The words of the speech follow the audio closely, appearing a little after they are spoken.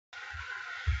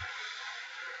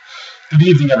Good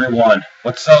evening, everyone.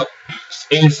 What's up? Just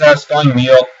ate a satisfying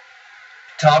meal.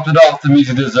 Topped it off with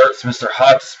easy desserts. Mr.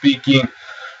 Hot speaking.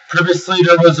 Previously,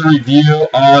 there was a review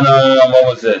on what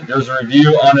was it? There was a review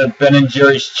on a Ben &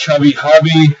 Jerry's Chubby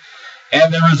Hubby,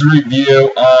 and there was a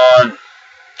review on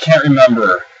can't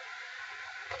remember.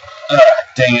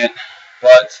 Dang it!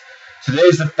 But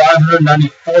today's the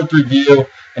 594th review,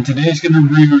 and today's going to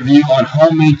be a review on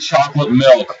homemade chocolate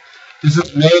milk. This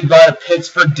is made by the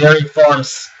Pittsburgh Dairy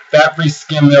Farms fat-free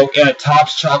skim milk and a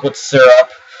Tops chocolate syrup.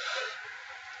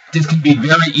 This can be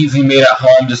very easily made at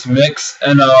home. Just mix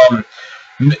and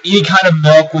any kind of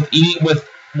milk with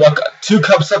 2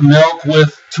 cups of milk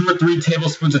with 2 or 3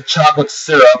 tablespoons of chocolate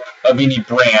syrup of any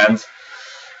brand,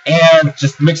 and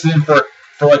just mix it in for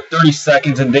like 30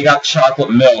 seconds, and they got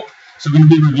chocolate milk. So we're going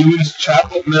to be reviewing this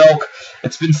chocolate milk.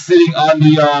 It's been sitting on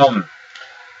the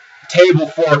table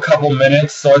for a couple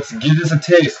minutes, so let's give this a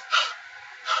taste.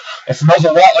 It smells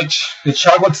a lot like the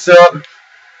chocolate syrup.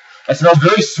 It smells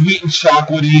very sweet and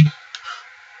chocolatey.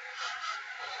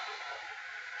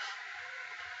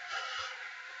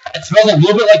 It smells a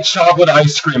little bit like chocolate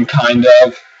ice cream, kind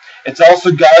of. It's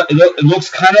also got, it looks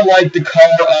kind of like the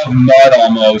color of mud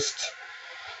almost.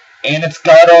 And it's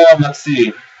got, let's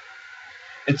see.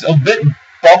 It's a bit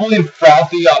bubbly and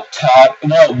frothy up top.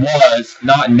 Well, it was,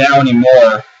 not now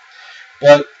anymore.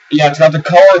 But yeah, it's got the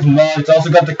color of mud. It's also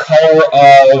got the color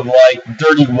of like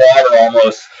dirty water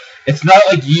almost. It's not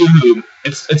like Yoo-Hoo.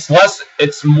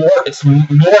 It's more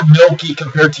milky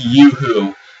compared to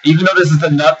Yoo-Hoo. Even though this is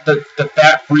the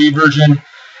fat-free version,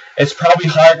 it's probably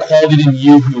higher quality than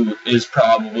Yoo-Hoo is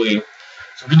probably.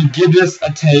 So we're gonna give this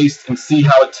a taste and see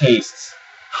how it tastes.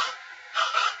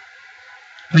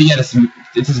 But yeah, this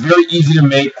is very easy to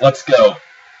make. Let's go.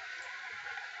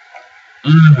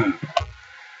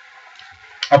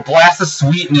 A blast of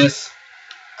sweetness,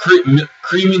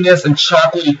 creaminess, and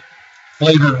chocolatey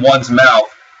flavor in one's mouth.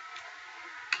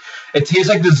 It tastes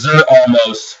like dessert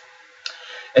almost.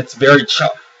 It's very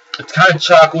it's kind of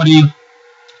chocolatey,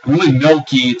 really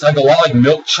milky. It's like a lot like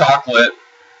milk chocolate.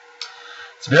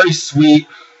 It's very sweet.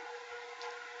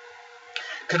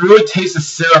 Can really taste the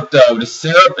syrup though. The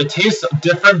syrup, it tastes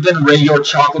different than regular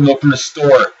chocolate milk from the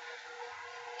store.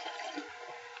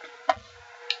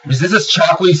 Because this is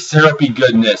chocolatey, syrupy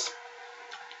goodness.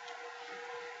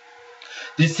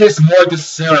 This tastes more like the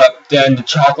syrup than the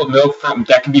chocolate milk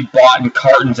that can be bought in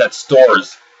cartons at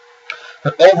stores.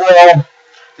 But overall,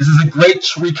 this is a great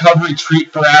recovery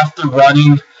treat for after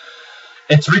running.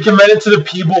 It's recommended to the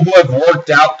people who have worked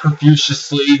out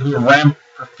profusely, who ran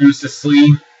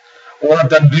profusely, or have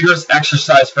done vigorous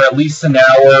exercise for at least an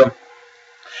hour.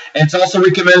 And it's also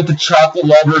recommended to chocolate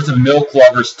lovers and milk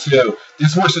lovers too.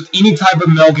 This works with any type of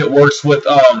milk. It works with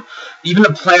even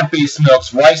the plant-based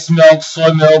milks: rice milk,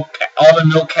 soy milk, almond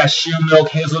milk, cashew milk,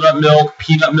 hazelnut milk,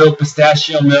 peanut milk,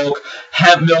 pistachio milk,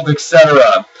 hemp milk,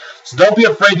 etc. So don't be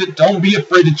afraid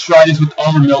to try this with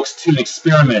other milks too and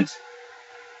experiment.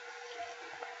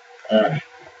 Alright.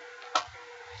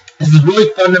 This is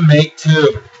really fun to make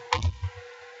too.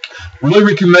 Really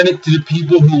recommend it to the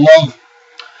people who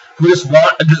just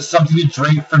want something to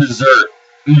drink for dessert.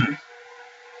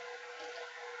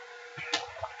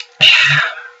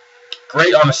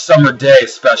 Great on a summer day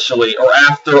especially, or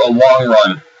after a long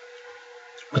run.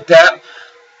 With that,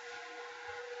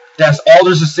 that's all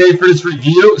there's to say for this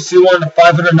review. See you on the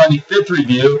 595th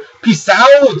review. Peace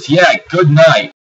out. Yeah, good night.